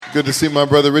Good to see my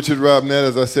brother Richard Robnett.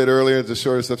 As I said earlier, it's the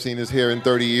shortest I've seen his hair in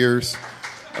 30 years.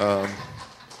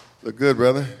 Look good,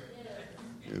 brother.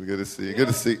 Good to see you. Good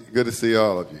to see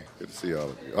all of you. Good to see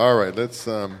all of you. All right, let's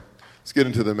get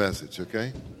into the message,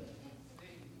 okay?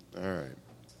 All right.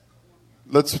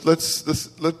 Let's.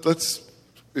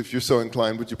 If you're so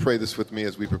inclined, would you pray this with me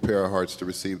as we prepare our hearts to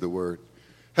receive the word?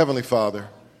 Heavenly Father,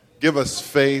 give us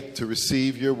faith to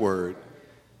receive your word,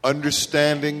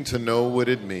 understanding to know what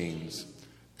it means,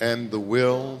 and the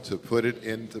will to put it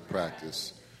into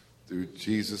practice through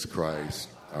Jesus Christ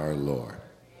our Lord.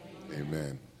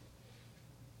 Amen.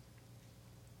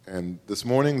 And this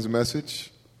morning's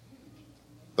message,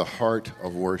 the heart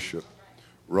of worship,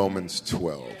 Romans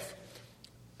 12.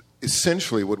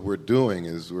 Essentially what we're doing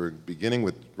is we're beginning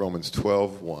with Romans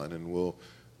 12:1, and we'll,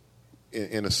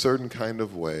 in a certain kind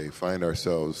of way, find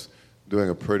ourselves doing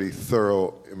a pretty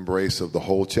thorough embrace of the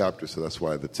whole chapter, so that's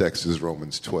why the text is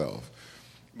Romans 12.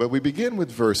 But we begin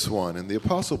with verse 1, and the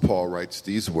Apostle Paul writes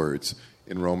these words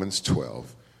in Romans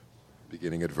 12,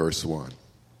 beginning at verse 1.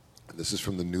 And this is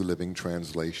from the New Living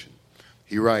Translation.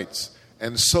 He writes,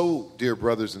 "And so, dear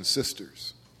brothers and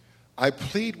sisters, I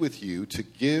plead with you to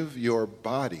give your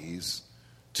bodies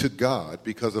to God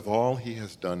because of all he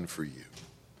has done for you.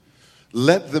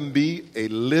 Let them be a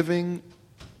living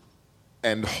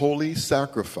and holy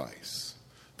sacrifice,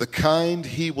 the kind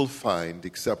he will find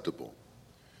acceptable.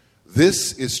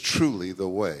 This is truly the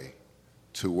way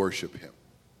to worship him."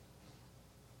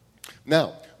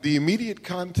 Now, the immediate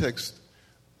context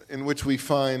in which we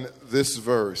find this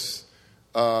verse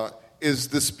is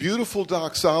this beautiful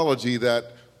doxology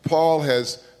that Paul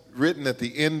has written at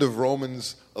the end of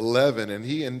Romans 11, and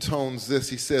he intones this.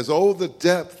 He says, "Oh, the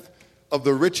depth of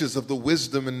the riches of the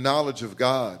wisdom and knowledge of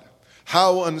God!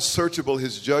 How unsearchable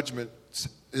his judgments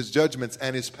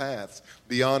and his paths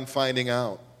beyond finding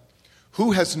out!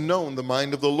 Who has known the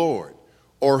mind of the Lord,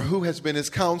 or who has been his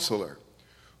counselor?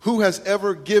 Who has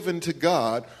ever given to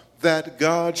God that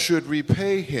God should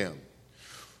repay him?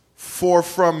 For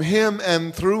from him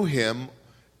and through him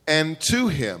and to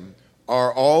him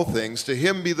are all things. To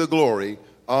him be the glory.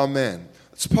 Amen."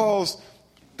 It's Paul's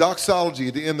doxology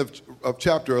at the end of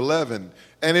chapter 11.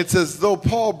 And it's as though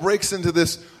Paul breaks into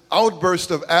this outburst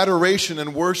of adoration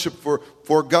and worship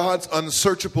for God's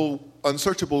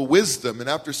unsearchable wisdom. And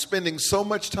after spending so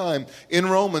much time in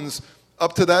Romans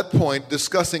up to that point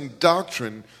discussing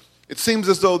doctrine, it seems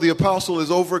as though the apostle is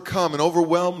overcome and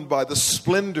overwhelmed by the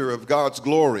splendor of God's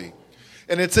glory.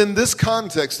 And it's in this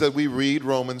context that we read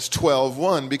Romans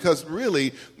 12:1, because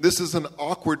really this is an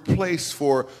awkward place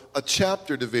for a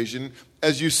chapter division.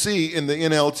 As you see in the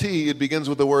NLT, it begins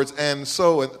with the words "and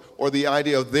so," or the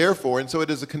idea of "therefore," and so it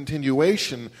is a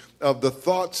continuation of the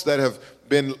thoughts that have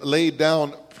been laid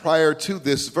down prior to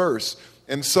this verse.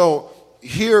 And so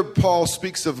here Paul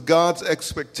speaks of God's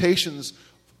expectations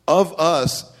of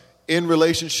us in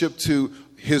relationship to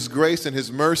his grace and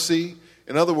his mercy.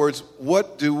 In other words,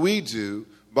 what do we do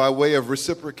by way of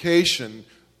reciprocation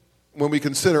when we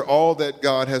consider all that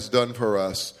God has done for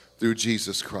us through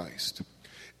Jesus Christ?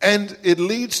 And it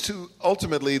leads to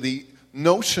ultimately the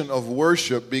notion of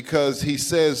worship, because he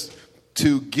says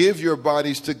to give your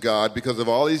bodies to God because of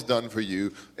all he's done for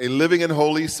you, a living and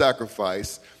holy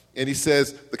sacrifice. And he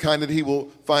says the kind that he will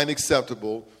find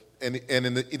acceptable. And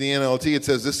in the NLT it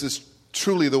says this is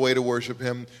truly the way to worship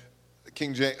him.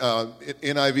 King James,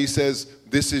 NIV says,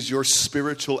 this is your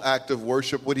spiritual act of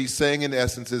worship. What he's saying in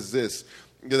essence is this,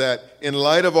 that in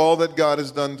light of all that God has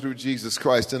done through Jesus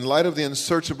Christ, in light of the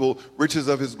unsearchable riches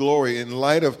of his glory, in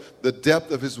light of the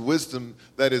depth of his wisdom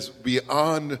that is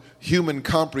beyond human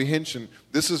comprehension,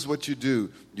 this is what you do.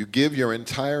 You give your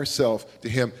entire self to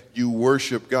him. You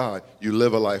worship God. You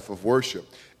live a life of worship.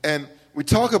 And we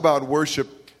talk about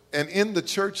worship. And in the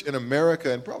church in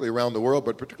America and probably around the world,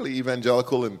 but particularly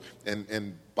evangelical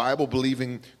and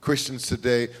Bible-believing Christians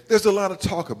today, there's a lot of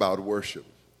talk about worship.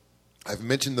 I've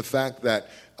mentioned the fact that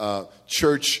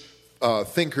church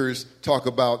thinkers talk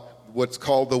about what's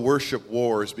called the worship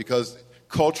wars, because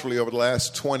culturally over the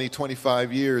last 20,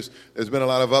 25 years, there's been a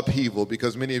lot of upheaval,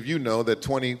 because many of you know that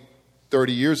 20,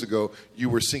 30 years ago, you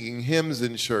were singing hymns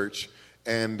in church.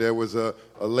 And there was a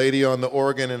lady on the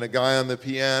organ and a guy on the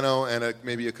piano and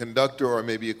maybe a conductor or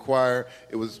maybe a choir.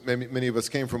 It was many of us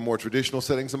came from more traditional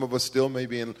settings. Some of us still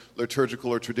maybe in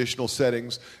liturgical or traditional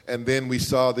settings. And then we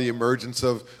saw the emergence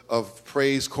of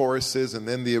praise choruses, and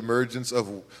then the emergence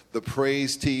of the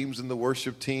praise teams and the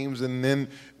worship teams. And then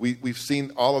we've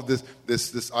seen all of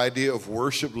this idea of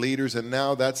worship leaders. And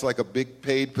now that's like a big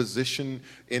paid position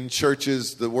in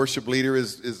churches. The worship leader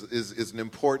is an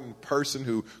important person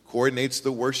who coordinates debates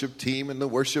the worship team and the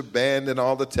worship band and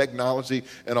all the technology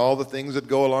and all the things that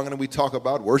go along. And we talk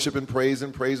about worship and praise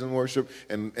and worship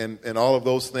and all of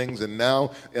those things. And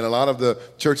now in a lot of the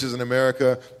churches in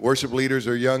America, worship leaders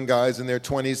are young guys in their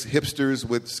 20s, hipsters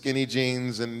with skinny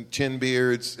jeans and chin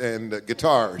beards and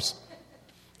guitars.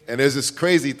 And there's this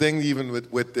crazy thing even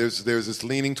with there's this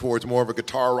leaning towards more of a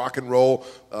guitar rock and roll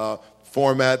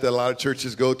format that a lot of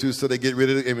churches go to, so they get rid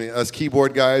of it. I mean, us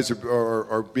keyboard guys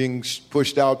are being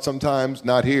pushed out sometimes,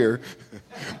 not here.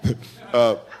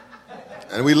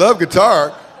 And we love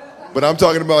guitar, but I'm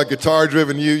talking about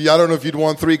guitar-driven. I don't know if you'd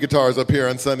want 3 guitars up here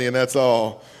on Sunday, and that's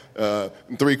all.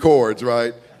 3 chords,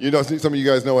 right? You know, some of you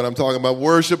guys know what I'm talking about.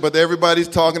 Worship, but everybody's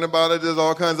talking about it. There's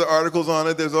all kinds of articles on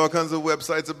it. There's all kinds of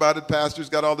websites about it. Pastors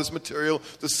got all this material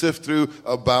to sift through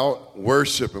about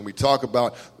worship. And we talk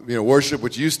about, worship,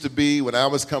 which used to be, when I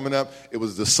was coming up, it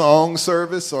was the song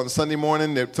service on Sunday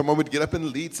morning. Someone would get up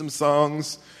and lead some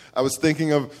songs. I was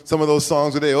thinking of some of those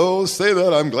songs today. Oh, say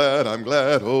that I'm glad.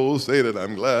 Oh, say that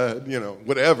I'm glad.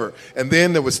 Whatever. And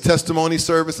then there was testimony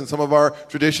service and some of our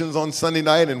traditions on Sunday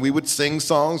night, and we would sing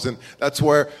songs. And that's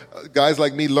where guys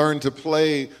like me learned to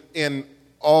play in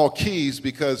all keys,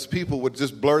 because people would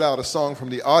just blurt out a song from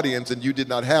the audience, and you did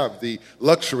not have the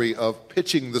luxury of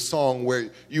pitching the song where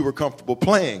you were comfortable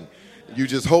playing. You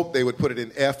just hope they would put it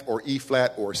in F or E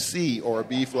flat or C or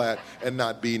B flat and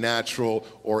not B natural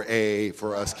or A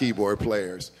for us keyboard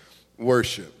players.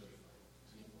 Worship.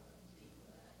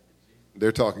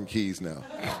 They're talking keys now.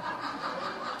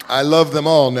 I love them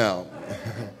all now.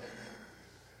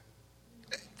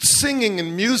 Singing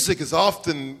and music is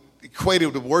often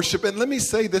equated with worship. And let me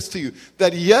say this to you,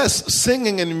 that yes,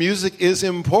 singing and music is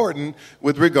important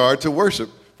with regard to worship.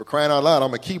 For crying out loud,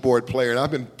 I'm a keyboard player, and I've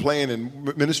been playing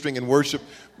and ministering in worship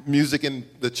music in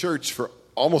the church for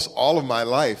almost all of my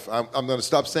life. I'm going to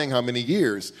stop saying how many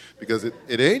years, because it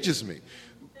ages me.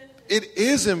 It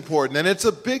is important, and it's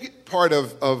a big part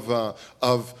of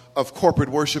corporate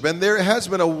worship. And there has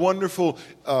been a wonderful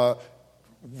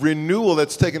renewal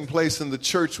that's taken place in the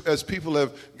church as people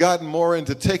have gotten more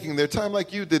into taking their time,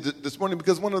 like you did this morning.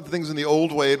 Because one of the things in the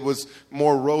old way, it was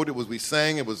more rote. It was we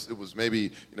sang. It was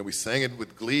maybe we sang it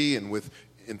with glee and with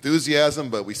enthusiasm,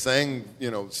 but we sang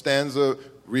stanza,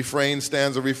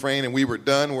 refrain, and we were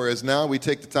done. Whereas now we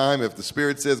take the time. If the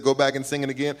Spirit says go back and sing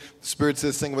it again, the Spirit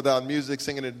says sing without music,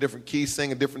 sing it in a different key,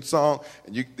 sing a different song.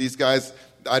 And these guys,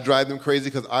 I drive them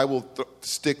crazy because I will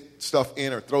stick stuff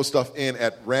in or throw stuff in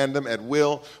at random, at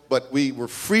will. But we were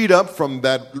freed up from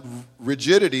that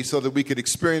rigidity so that we could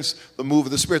experience the move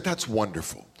of the Spirit. That's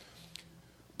wonderful.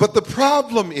 But the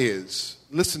problem is,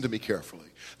 listen to me carefully,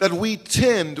 that we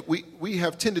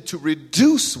have tended to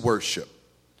reduce worship,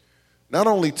 not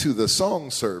only to the song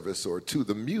service or to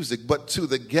the music, but to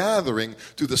the gathering,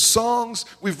 to the songs.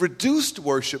 We've reduced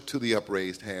worship to the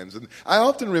upraised hands. And I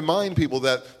often remind people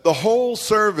that the whole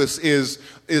service is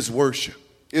worship,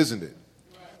 isn't it?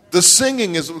 The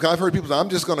singing is, I've heard people say, I'm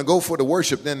just going to go for the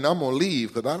worship, then I'm going to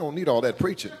leave because I don't need all that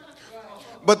preaching.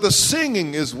 But the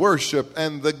singing is worship,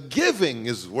 and the giving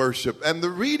is worship, and the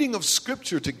reading of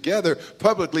Scripture together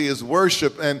publicly is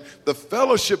worship, and the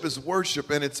fellowship is worship,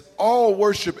 and it's all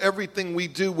worship. Everything we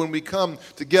do when we come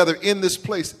together in this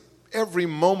place, every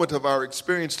moment of our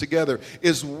experience together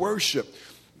is worship.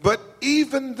 But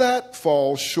even that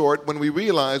falls short when we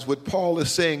realize what Paul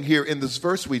is saying here in this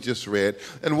verse we just read.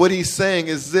 And what he's saying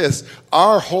is this: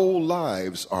 our whole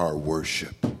lives are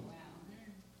worship.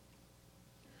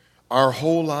 Our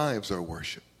whole lives are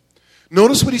worship.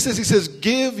 Notice what he says. He says,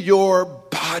 give your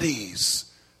bodies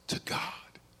to God.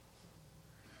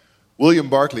 William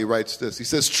Barclay writes this. He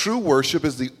says, true worship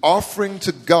is the offering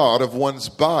to God of one's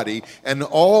body and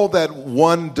all that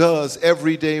one does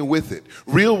every day with it.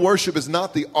 Real worship is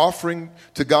not the offering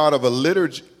to God of a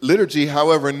liturgy,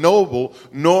 however noble,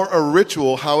 nor a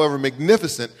ritual, however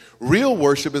magnificent. Real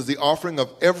worship is the offering of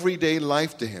everyday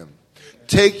life to Him.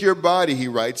 Take your body, he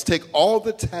writes, take all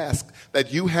the tasks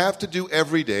that you have to do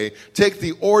every day, take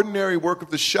the ordinary work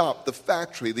of the shop, the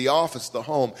factory, the office, the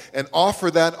home, and offer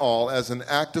that all as an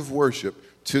act of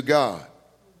worship to God.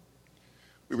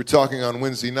 We were talking on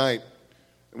Wednesday night.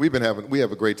 We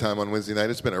have a great time on Wednesday night.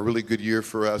 It's been a really good year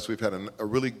for us. We've had a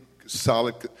really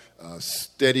solid,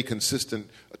 steady, consistent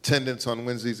attendance on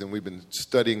Wednesdays, and we've been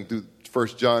studying through 1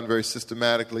 John very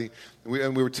systematically.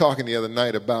 And we were talking the other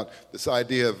night about this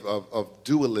idea of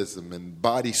dualism and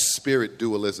body-spirit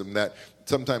dualism that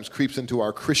sometimes creeps into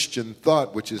our Christian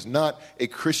thought, which is not a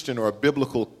Christian or a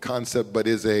biblical concept, but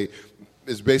is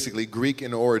basically Greek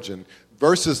in origin,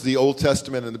 versus the Old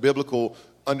Testament and the biblical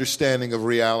understanding of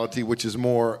reality, which is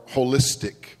more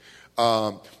holistic.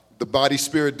 the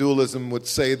body-spirit dualism would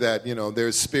say that,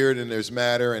 there's spirit and there's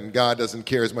matter, and God doesn't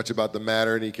care as much about the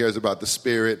matter, and he cares about the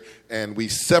spirit, and we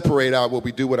separate out what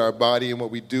we do with our body and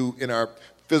what we do in our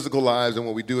physical lives and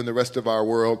what we do in the rest of our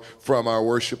world from our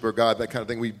worship or God, that kind of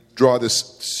thing. We draw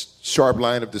this sharp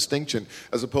line of distinction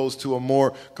as opposed to a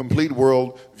more complete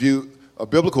world view, a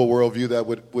biblical worldview that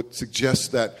would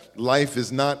suggest that life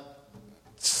is not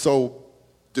so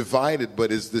divided,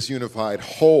 but is this unified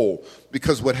whole.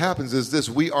 Because what happens is this: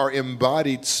 we are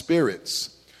embodied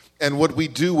spirits, and what we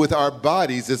do with our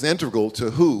bodies is integral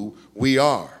to who we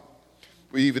are.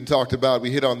 We even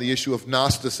we hit on the issue of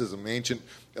Gnosticism, ancient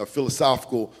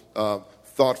philosophical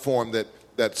thought form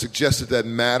that suggested that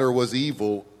matter was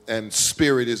evil and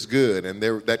spirit is good, and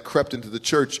that crept into the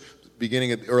church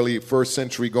beginning at the early first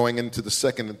century, going into the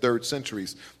second and third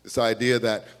centuries. This idea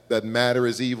that matter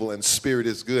is evil and spirit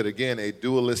is good. Again, a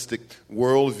dualistic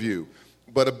worldview.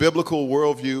 But a biblical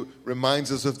worldview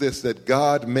reminds us of this, that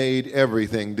God made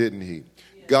everything, didn't he?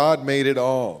 Yeah. God made it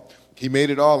all. He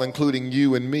made it all, including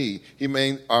you and me. He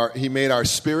made our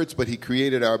spirits, but he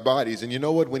created our bodies. And you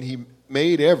know what? When he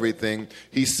made everything,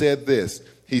 he said this.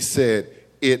 He said,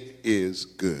 "It is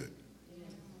good."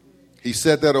 He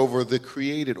said that over the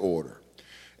created order.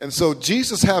 And so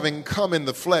Jesus, having come in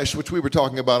the flesh, which we were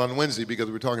talking about on Wednesday, because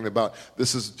we were talking about,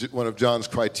 this is one of John's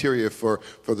criteria for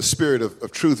the spirit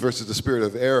of truth versus the spirit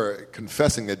of error,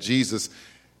 confessing that Jesus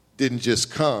didn't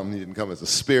just come. He didn't come as a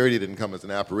spirit. He didn't come as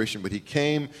an apparition, but he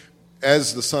came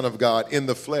as the Son of God in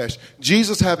the flesh.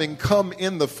 Jesus, having come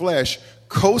in the flesh,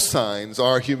 cosigns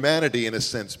our humanity in a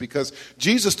sense, because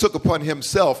Jesus took upon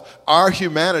himself our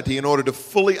humanity in order to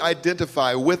fully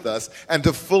identify with us and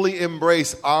to fully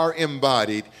embrace our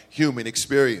embodied human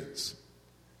experience.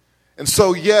 And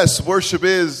so, yes, worship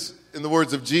is, in the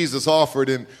words of Jesus, offered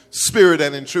in spirit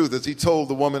and in truth, as he told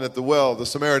the woman at the well, the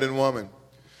Samaritan woman.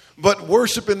 But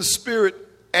worship in spirit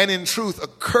and in truth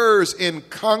occurs in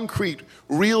concrete,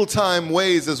 real-time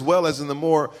ways, as well as in the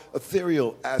more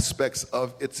ethereal aspects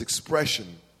of its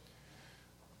expression.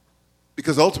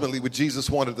 Because ultimately what Jesus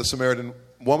wanted the Samaritan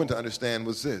woman to understand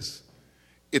was this: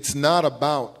 it's not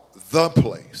about the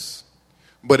place,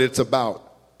 but it's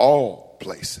about all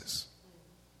places.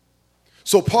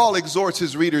 So Paul exhorts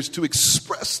his readers to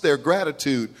express their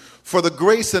gratitude for the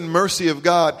grace and mercy of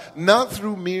God, not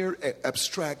through mere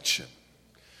abstraction,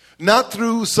 not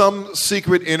through some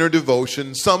secret inner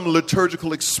devotion, some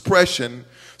liturgical expression,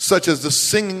 such as the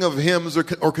singing of hymns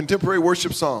or contemporary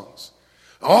worship songs.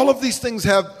 All of these things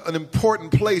have an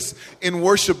important place in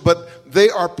worship, but they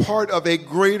are part of a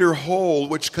greater whole,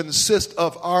 which consists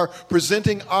of our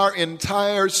presenting our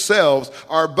entire selves,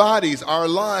 our bodies, our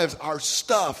lives, our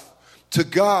stuff to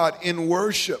God in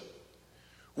worship,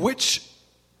 which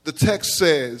the text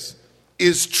says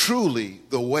is truly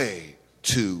the way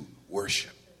to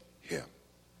worship.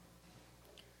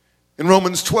 In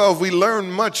Romans 12, we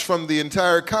learn much from the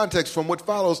entire context from what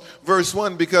follows verse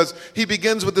 1, because he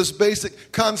begins with this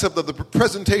basic concept of the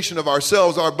presentation of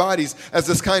ourselves, our bodies, as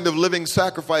this kind of living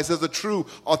sacrifice, as a true,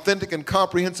 authentic, and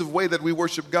comprehensive way that we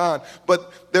worship God.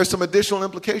 But there's some additional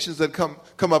implications that come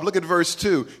up. Look at verse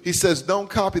 2. He says, "Don't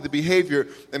copy the behavior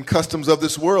and customs of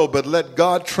this world, but let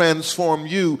God transform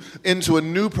you into a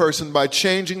new person by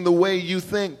changing the way you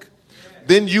think.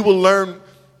 Then you will learn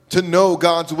to know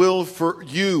God's will for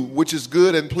you, which is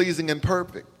good and pleasing and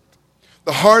perfect."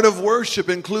 The heart of worship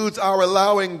includes our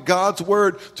allowing God's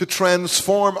word to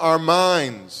transform our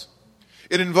minds.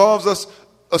 It involves us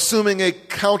assuming a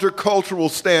countercultural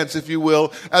stance, if you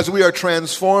will, as we are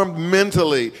transformed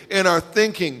mentally in our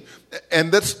thinking.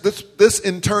 And this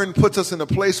in turn puts us in a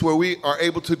place where we are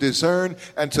able to discern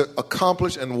and to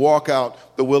accomplish and walk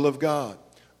out the will of God.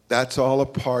 That's all a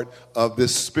part of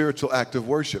this spiritual act of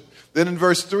worship. Then in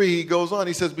verse 3, he goes on.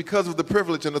 He says, "Because of the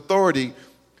privilege and authority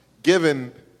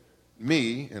given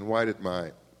me," and why did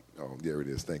there it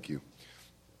is, thank you.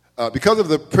 "Because of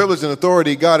the privilege and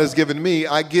authority God has given me,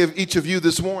 I give each of you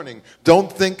this morning.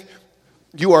 Don't think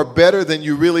you are better than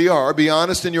you really are. Be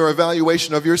honest in your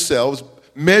evaluation of yourselves,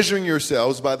 measuring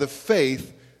yourselves by the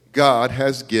faith God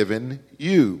has given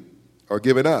you," or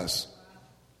given us.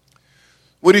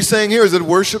 What he's saying here is that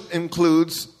worship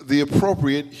includes the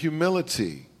appropriate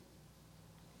humility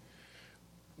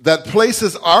that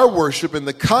places our worship in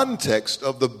the context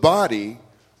of the body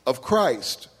of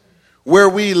Christ, where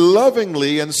we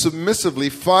lovingly and submissively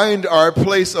find our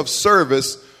place of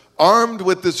service, armed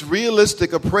with this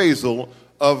realistic appraisal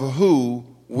of who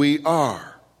we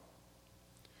are.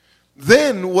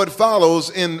 Then what follows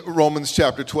in Romans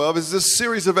chapter 12 is this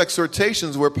series of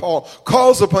exhortations where Paul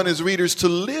calls upon his readers to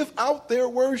live out their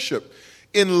worship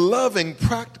in loving,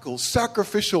 practical,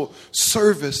 sacrificial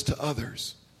service to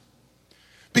others.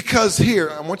 Because here,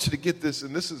 I want you to get this,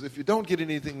 and this is, if you don't get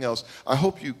anything else, I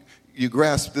hope you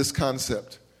grasp this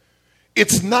concept.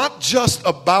 It's not just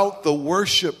about the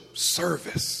worship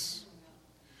service,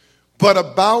 but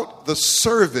about the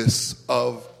service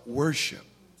of worship.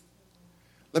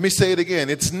 Let me say it again.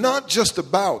 It's not just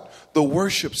about the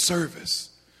worship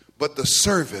service, but the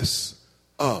service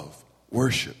of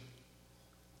worship.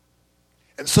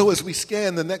 And so as we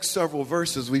scan the next several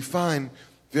verses, we find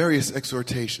various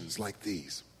exhortations like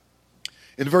these.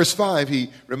 In verse 5,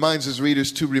 he reminds his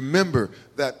readers to remember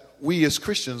that we as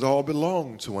Christians all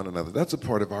belong to one another. That's a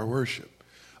part of our worship.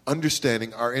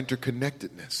 Understanding our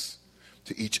interconnectedness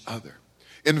to each other.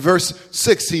 In verse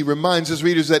 6, he reminds his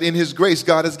readers that in his grace,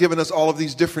 God has given us all of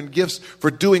these different gifts for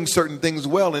doing certain things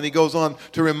well. And he goes on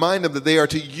to remind them that they are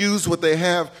to use what they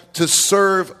have to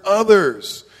serve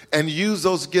others and use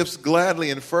those gifts gladly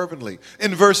and fervently.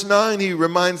 In verse 9, he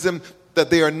reminds them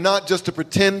that they are not just to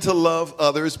pretend to love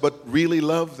others, but really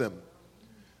love them.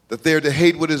 That they are to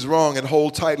hate what is wrong and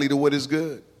hold tightly to what is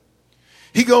good.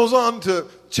 He goes on to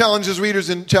challenge his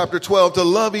readers in chapter 12 to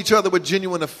love each other with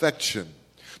genuine affection.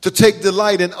 To take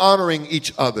delight in honoring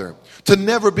each other, to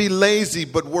never be lazy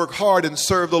but work hard and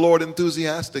serve the Lord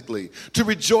enthusiastically, to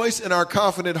rejoice in our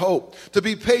confident hope, to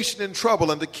be patient in trouble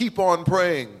and to keep on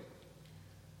praying.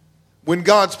 When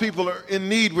God's people are in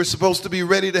need, we're supposed to be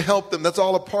ready to help them. That's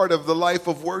all a part of the life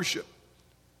of worship.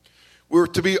 We're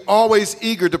to be always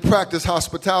eager to practice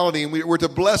hospitality, and we're to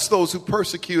bless those who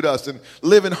persecute us and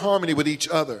live in harmony with each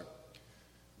other.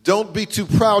 Don't be too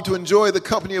proud to enjoy the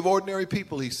company of ordinary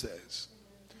people, he says.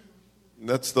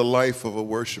 That's the life of a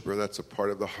worshiper. That's a part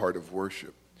of the heart of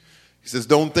worship. He says,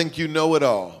 don't think you know it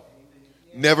all.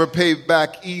 Never pay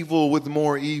back evil with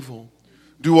more evil.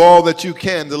 Do all that you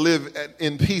can to live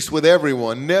in peace with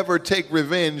everyone. Never take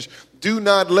revenge. Do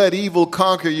not let evil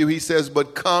conquer you, he says,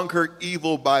 but conquer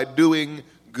evil by doing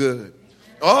good.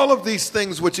 All of these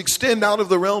things which extend out of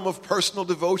the realm of personal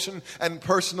devotion and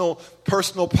personal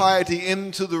piety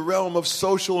into the realm of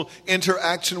social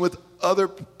interaction with other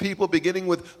people, beginning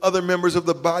with other members of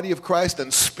the body of Christ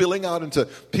and spilling out into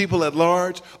people at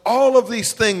large. All of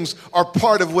these things are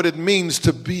part of what it means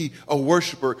to be a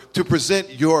worshiper, to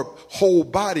present your whole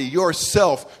body,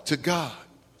 yourself to God.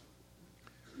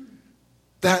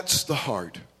 That's the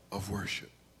heart of worship.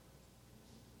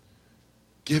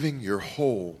 Giving your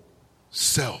whole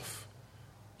self,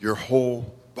 your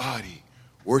whole body,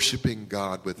 worshiping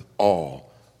God with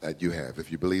all that you have.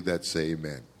 If you believe that, say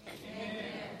amen.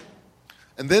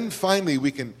 And then finally, we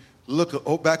can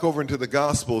look back over into the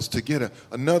Gospels to get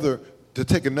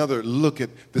take another look at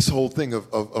this whole thing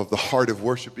of the heart of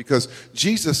worship, because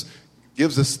Jesus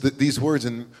gives us these words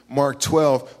in Mark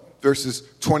 12, verses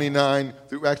 29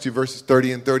 through actually verses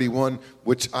 30 and 31,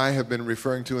 which I have been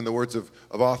referring to in the words of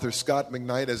author Scott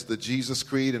McKnight as the Jesus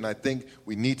Creed. And I think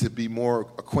we need to be more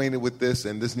acquainted with this,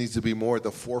 and this needs to be more at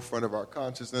the forefront of our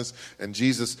consciousness. And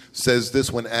Jesus says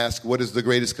this when asked, what is the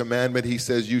greatest commandment? He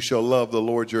says, you shall love the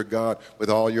Lord your God with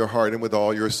all your heart and with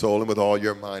all your soul and with all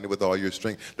your mind and with all your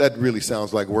strength. That really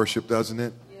sounds like worship, doesn't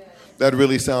it? That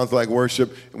really sounds like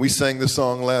worship. And we sang the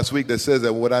song last week that says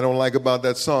that what I don't like about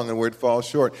that song and where it falls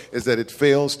short is that it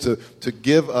fails to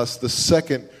give us the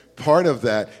second part of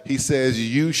that. He says,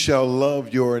 you shall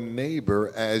love your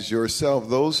neighbor as yourself.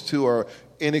 Those two are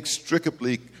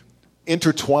inextricably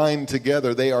intertwined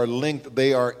together. They are linked.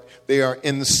 They are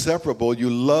inseparable.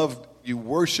 You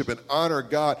worship and honor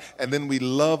God, and then we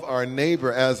love our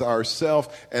neighbor as ourselves.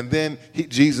 And then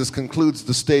Jesus concludes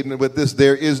the statement with this: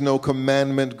 there is no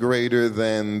commandment greater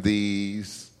than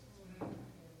these.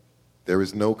 There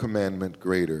is no commandment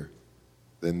greater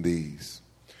than these.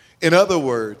 In other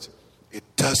words, it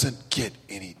doesn't get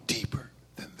any deeper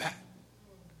than that.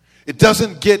 It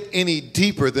doesn't get any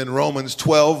deeper than Romans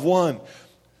 12:1.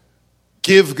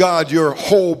 Give God your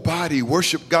whole body.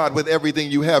 Worship God with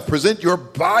everything you have. Present your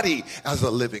body as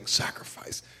a living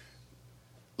sacrifice.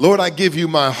 Lord, I give you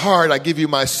my heart. I give you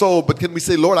my soul. But can we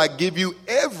say, Lord, I give you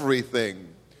everything?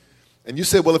 And you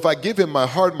say, well, if I give him my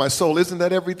heart, my soul, isn't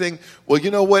that everything? Well, you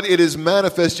know what? It is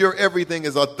manifest. Your everything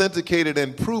is authenticated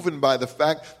and proven by the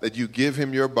fact that you give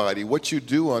him your body. What you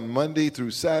do on Monday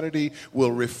through Saturday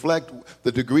will reflect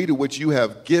the degree to which you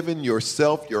have given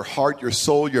yourself, your heart, your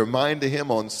soul, your mind to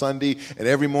him on Sunday. And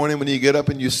every morning when you get up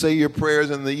and you say your prayers,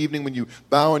 and in the evening when you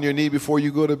bow on your knee before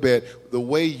you go to bed, the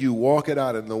way you walk it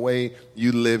out and the way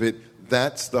you live it,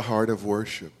 that's the heart of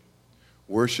worship.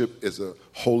 Worship is a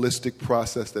holistic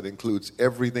process that includes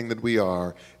everything that we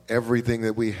are, everything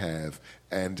that we have,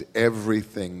 and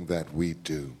everything that we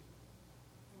do.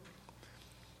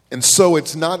 And so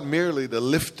it's not merely the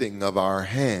lifting of our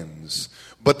hands,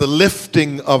 but the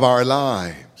lifting of our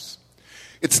lives.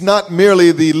 It's not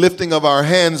merely the lifting of our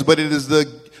hands, but it is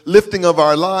the lifting of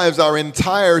our lives, our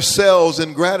entire selves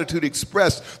in gratitude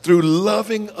expressed through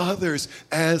loving others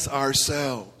as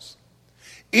ourselves.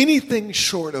 Anything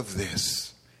short of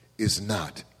this is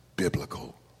not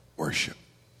biblical worship.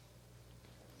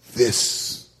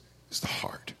 This is the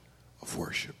heart of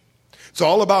worship. It's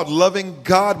all about loving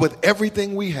God with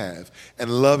everything we have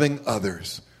and loving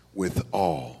others with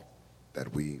all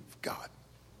that we've got.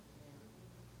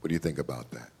 What do you think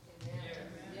about that?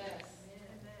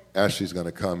 Ashley's going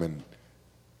to come and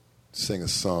sing a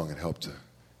song and help to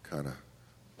kind of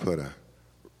put a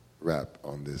wrap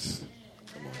on this.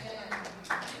 Come on.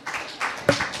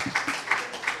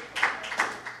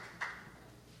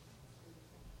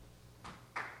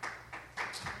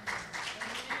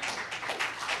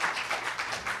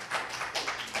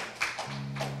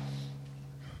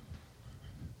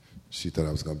 She thought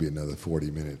I was going to be another 40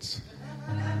 minutes.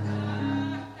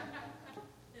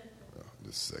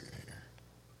 Just a second here.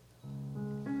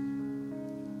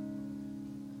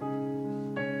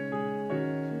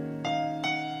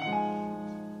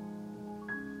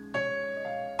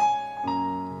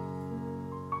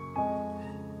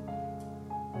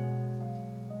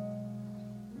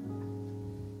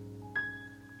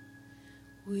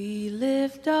 We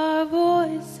lift our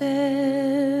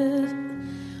voices,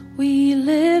 we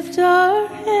lift our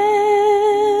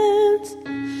hands,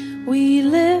 we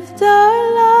lift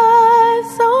our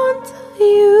lives unto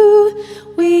you,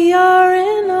 we are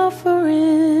an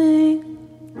offering.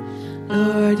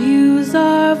 Lord, use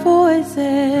our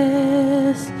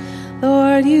voices,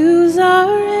 Lord, use our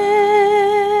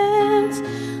hands,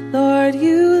 Lord,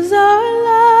 use our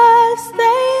lives,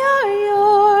 they are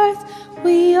yours,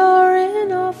 we are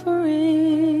an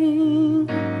offering.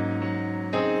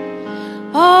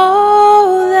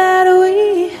 All that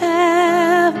we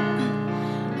have,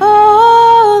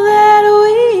 all that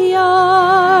we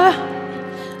are,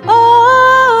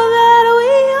 all that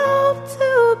we hope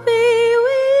to be,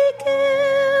 we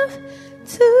give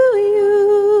to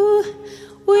you,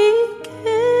 we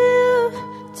give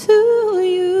to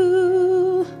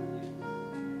you.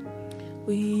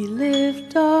 We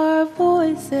lift our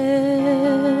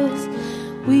voices,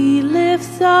 we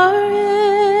lift our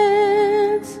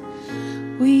hands,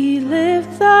 we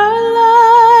lift our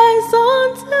lives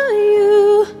unto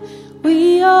you,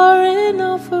 we are an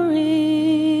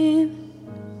offering,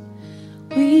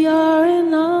 we are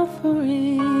an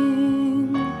offering.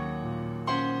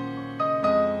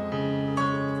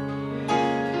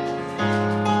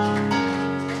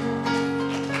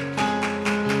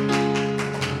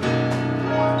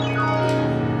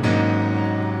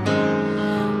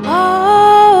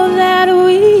 All that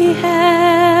we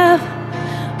have,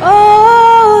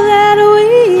 all that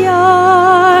we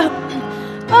are,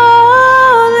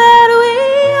 all that we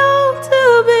hope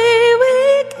to be, we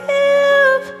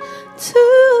give to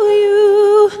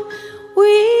you,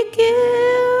 we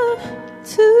give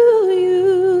to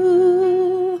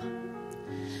you.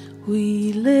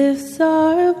 We lift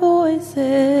our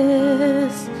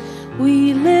voices,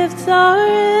 we lift our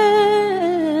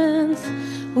hands,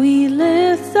 we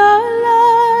lift our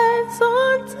lives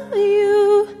unto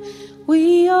you,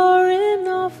 we are an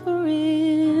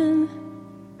offering,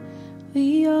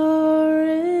 we are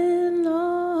an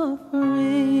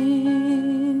offering.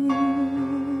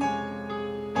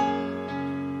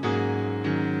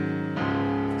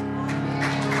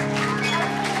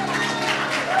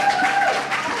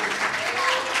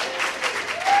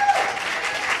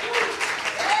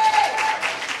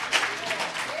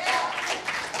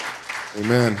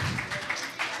 Amen.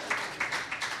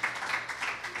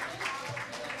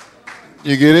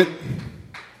 You get it?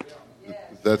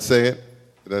 Does that say it?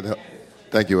 Did that help?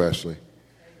 Thank you, Ashley.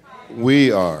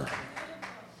 We are.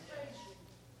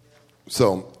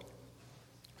 So,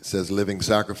 it says living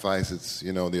sacrifice. It's,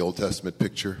 the Old Testament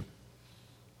picture.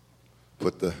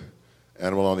 Put the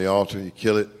animal on the altar, you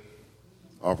kill it,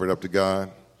 offer it up to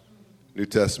God. New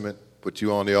Testament, put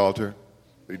you on the altar,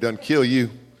 but he doesn't kill you.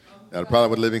 Now, the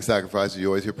problem with living sacrifices, you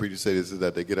always hear preachers say this, is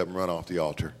that they get up and run off the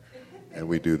altar, and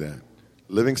we do that.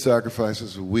 Living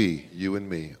sacrifices, we, you and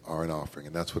me, are an offering,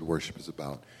 and that's what worship is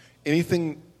about.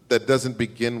 Anything that doesn't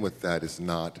begin with that is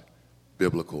not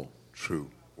biblical,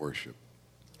 true worship.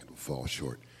 It will fall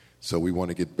short. So we want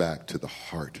to get back to the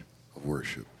heart of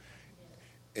worship.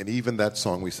 And even that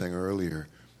song we sang earlier,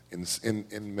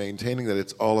 in maintaining that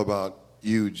it's all about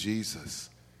you, Jesus,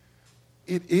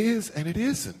 it is and it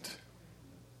isn't.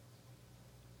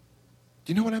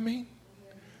 Do you know what I mean?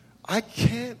 I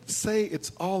can't say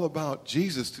it's all about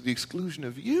Jesus to the exclusion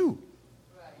of you.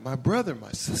 my brother,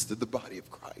 my sister, the body of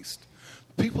Christ,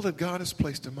 the people that God has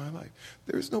placed in my life.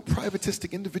 There is no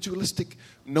privatistic, individualistic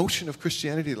notion of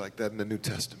Christianity like that in the New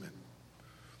Testament.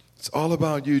 It's all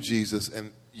about you, Jesus,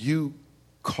 and you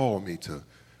call me to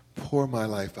pour my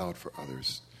life out for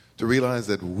others, to realize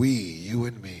that we, you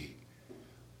and me,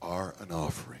 are an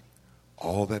offering.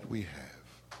 All that we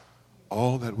have,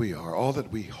 all that we are, all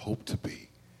that we hope to be,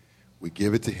 we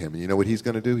give it to him. And you know what he's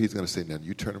going to do? He's going to say, now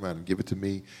you turn around and give it to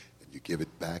me, and you give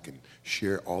it back and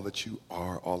share all that you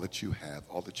are, all that you have,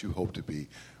 all that you hope to be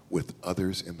with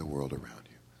others in the world around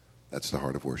you. That's the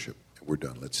heart of worship. And we're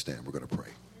done. Let's stand. We're going to pray.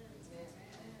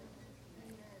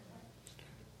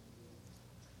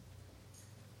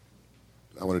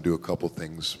 I want to do a couple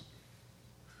things.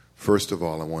 First of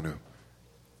all, I want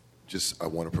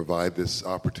to provide this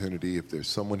opportunity. If there's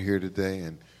someone here today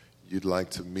and you'd like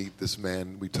to meet this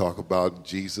man, we talk about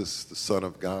Jesus, the Son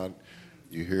of God.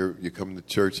 You come to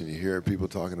church and you hear people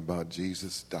talking about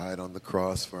Jesus died on the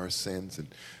cross for our sins and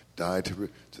died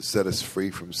to set us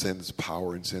free from sin's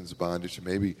power and sin's bondage.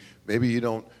 Maybe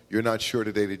you're not sure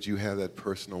today that you have that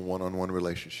personal one-on-one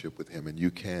relationship with him, and you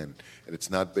can. And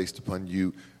it's not based upon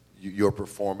your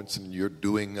performance and you're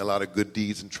doing a lot of good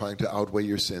deeds and trying to outweigh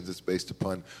your sins. It's based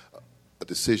upon a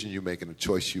decision you make and a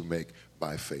choice you make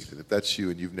by faith. And if that's you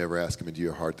and you've never asked him into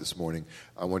your heart this morning,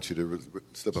 I want you to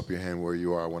slip up your hand where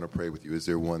you are. I want to pray with you. Is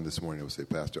there one this morning that will say,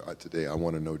 Pastor, today I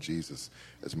want to know Jesus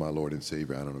as my Lord and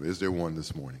Savior? I don't know. Is there one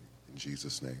this morning? In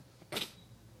Jesus' name.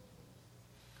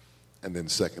 And then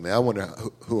secondly, I wonder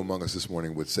who among us this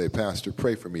morning would say, Pastor,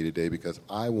 pray for me today because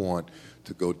I want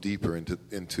to go deeper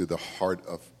into the heart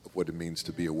of what it means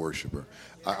to be a worshiper.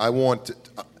 I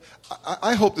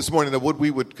hope this morning that what we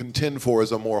would contend for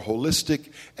is a more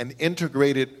holistic and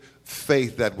integrated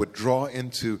faith that would draw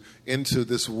into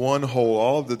this one whole,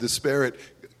 all of the disparate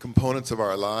components of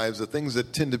our lives, the things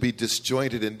that tend to be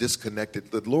disjointed and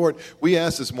disconnected. That, Lord, we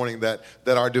ask this morning that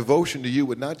our devotion to you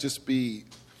would not just be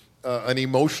an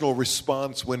emotional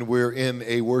response when we're in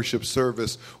a worship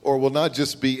service, or will not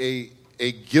just be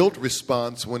a guilt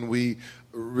response when we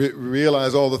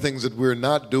realize all the things that we're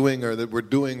not doing or that we're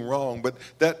doing wrong, but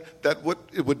that what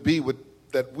it would be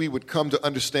that we would come to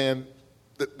understand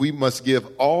that we must give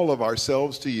all of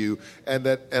ourselves to you and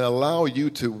allow you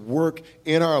to work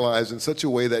in our lives in such a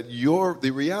way that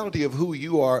the reality of who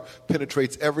you are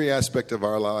penetrates every aspect of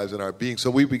our lives and our being. So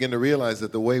we begin to realize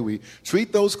that the way we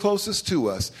treat those closest to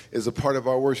us is a part of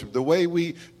our worship. The way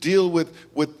we deal with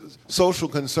social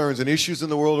concerns and issues in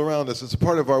the world around us is a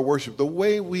part of our worship. The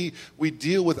way we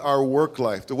deal with our work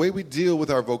life, the way we deal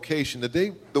with our vocation,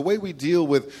 the way we deal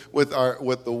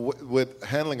with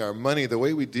handling our money, the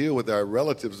way we deal with our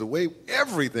relatives, the way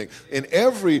everything in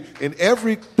every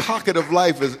pocket of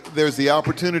life there's the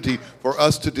opportunity for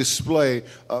us to display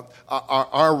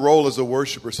our role as a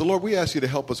worshiper. So Lord, we ask you to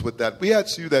help us with that. We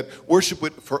ask you that worship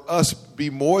would for us be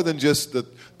more than just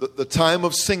the time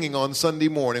of singing on Sunday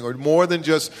morning, or more than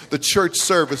just the church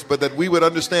service, but that we would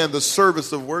understand the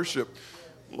service of worship.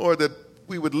 Lord, that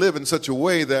we would live in such a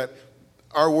way that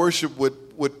our worship would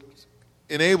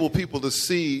enable people to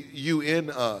see you in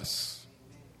us.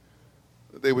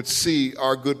 That they would see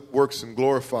our good works and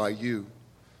glorify you.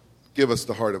 Give us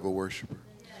the heart of a worshiper.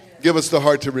 Give us the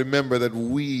heart to remember that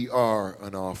we are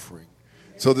an offering.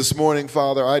 So this morning,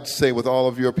 Father, I'd say with all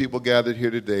of your people gathered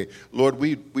here today, Lord,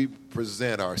 we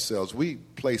present ourselves. We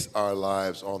place our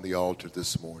lives on the altar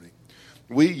this morning.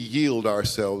 We yield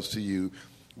ourselves to you.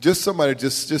 Just somebody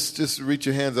just reach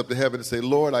your hands up to heaven and say,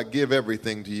 Lord, I give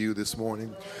everything to you this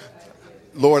morning.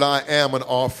 Lord, I am an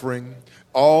offering.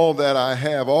 All that I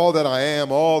have, all that I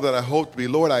am, all that I hope to be,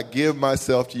 Lord, I give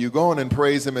myself to you. Go on and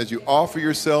praise him as you offer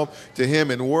yourself to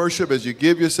him in worship, as you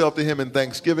give yourself to him in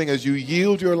thanksgiving, as you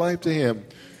yield your life to him.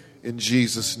 In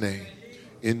Jesus' name.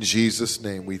 In Jesus'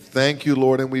 name. We thank you,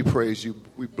 Lord, and we praise you.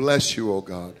 We bless you, oh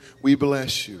God. We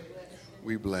bless you.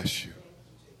 We bless you.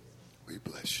 We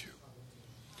bless you.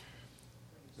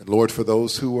 And Lord, for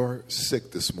those who are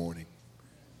sick this morning,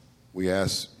 we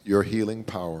ask your healing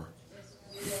power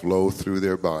flow through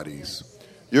their bodies.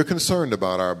 You're concerned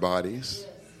about our bodies.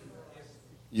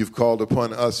 You've called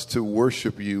upon us to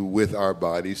worship you with our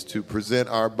bodies, to present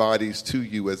our bodies to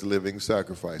you as living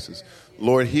sacrifices.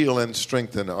 Lord, heal and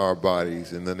strengthen our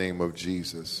bodies in the name of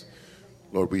Jesus.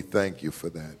 Lord, we thank you for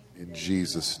that. In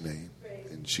Jesus' name.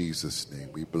 In Jesus' name.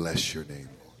 We bless your name,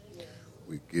 Lord.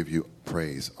 We give you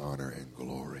praise, honor, and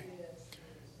glory.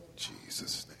 In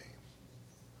Jesus' name.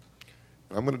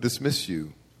 I'm going to dismiss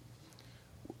you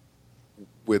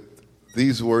with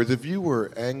these words. If you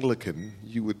were Anglican,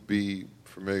 you would be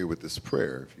familiar with this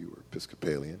prayer. If you were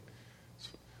Episcopalian,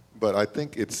 but I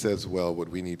think it says well what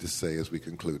we need to say as we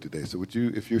conclude today. So would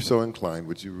you, if you're so inclined,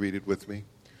 would you read it with me?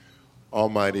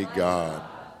 Almighty God,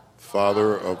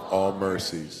 Father of all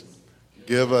mercies,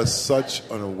 give us such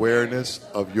an awareness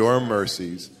of your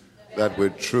mercies that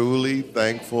with truly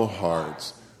thankful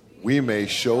hearts we may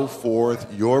show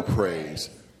forth your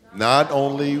praise, not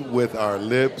only with our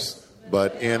lips,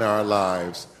 but in our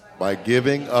lives, by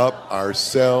giving up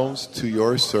ourselves to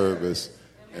your service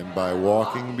and by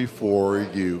walking before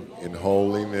you in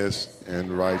holiness and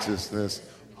righteousness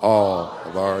all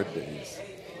of our days.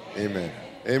 Amen.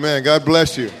 Amen. God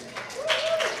bless you.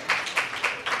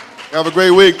 Have a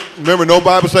great week. Remember, no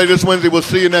Bible study this Wednesday. We'll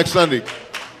see you next Sunday.